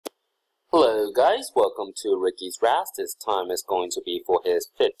Hello guys, welcome to Ricky's Rast. This time is going to be for his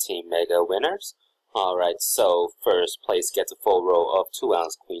 15 mega winners. Alright, so first place gets a full row of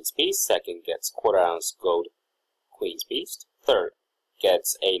 2-ounce Queen's Beast. Second gets quarter-ounce gold Queen's Beast. Third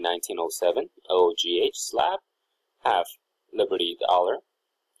gets a 1907 OGH slab, half Liberty Dollar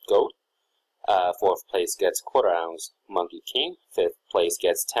gold. Fourth place gets quarter-ounce Monkey King. Fifth place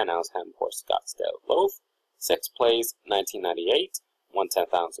gets 10-ounce Hamport Scottsdale Loaf. Sixth place 1998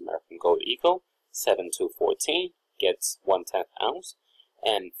 1/10 ounce American Gold Eagle. 7 to 14 gets 1/10 ounce,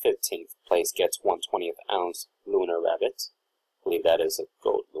 and 15th place gets 1/20th ounce Lunar Rabbit. I believe that is a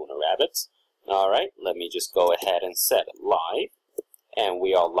gold Lunar Rabbit. Alright, let me just go ahead and set live. And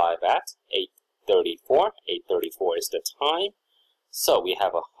we are live at 8:34. 8:34 is the time. So we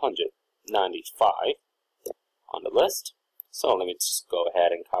have 195 on the list. So let me just go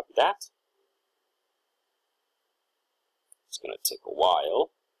ahead and copy that. It's going to take a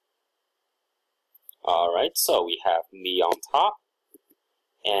while. Alright, so we have me on top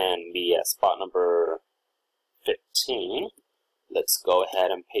and me at spot number 15. Let's go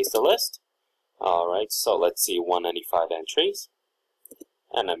ahead and paste the list. Alright, so let's see 195 entries.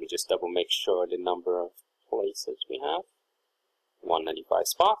 And let me just double make sure the number of places we have. 195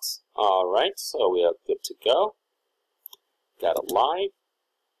 spots. Alright, so we are good to go. Got a live.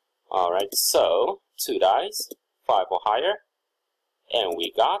 Alright, so 2 dice. 5 or higher, and we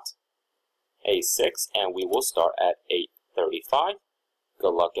got a 6, and we will start at 8:35.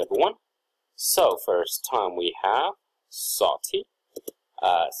 Good luck, everyone. So first time we have Salty,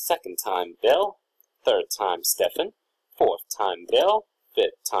 second time Bill, third time Stefan, fourth time Bill,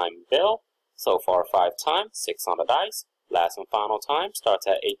 fifth time Bill. So far 5 times, 6 on the dice. Last and final time starts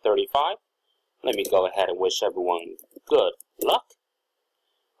at 8:35. Let me go ahead and wish everyone good luck.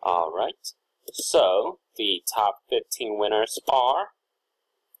 All right. So, the top 15 winners are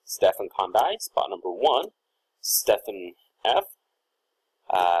Stefan Condai, spot number 1, Stefan F,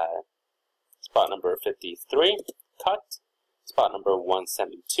 spot number 53, Cut, spot number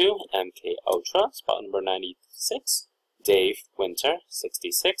 172, MK Ultra, spot number 96, Dave Winter,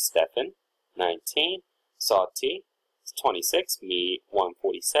 66, Stefan, 19, Salty, 26, me,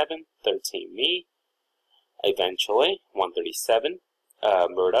 147, 13, me, eventually, 137,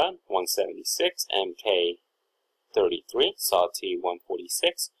 Murda 176, MK 33, Salty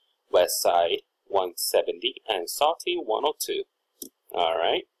 146, Westside 170, and Salty 102.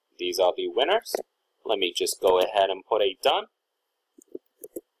 Alright, these are the winners. Let me just go ahead and put a done.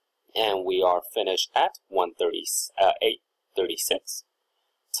 And we are finished at 8:36.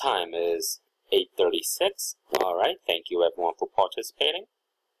 Time is 8:36. Alright, thank you everyone for participating.